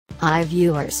Hi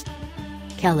viewers.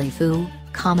 Kelly Fu,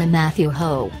 Matthew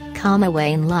Ho,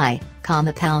 Wayne Lai,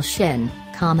 Pal Shin,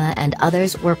 and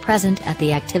others were present at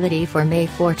the activity for May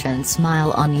Fortune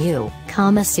Smile on You,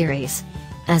 series.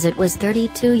 As it was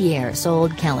 32 years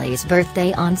old Kelly's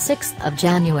birthday on 6th of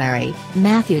January,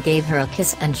 Matthew gave her a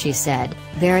kiss and she said,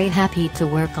 "Very happy to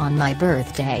work on my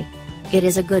birthday. It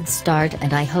is a good start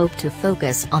and I hope to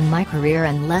focus on my career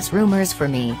and less rumors for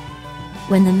me."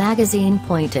 When the magazine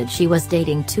pointed she was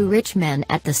dating two rich men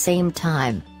at the same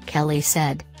time, Kelly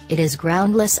said, "It is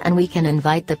groundless and we can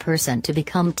invite the person to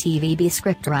become TVB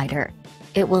scriptwriter.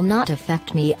 It will not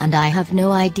affect me and I have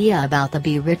no idea about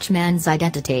the rich man's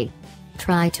identity.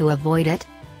 Try to avoid it.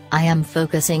 I am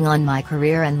focusing on my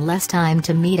career and less time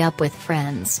to meet up with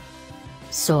friends."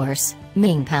 Source: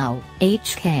 Ming Pao,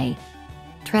 HK.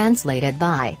 Translated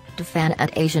by tvfan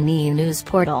at Asian News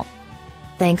Portal.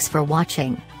 Thanks for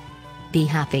watching. Be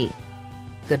happy.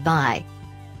 Goodbye.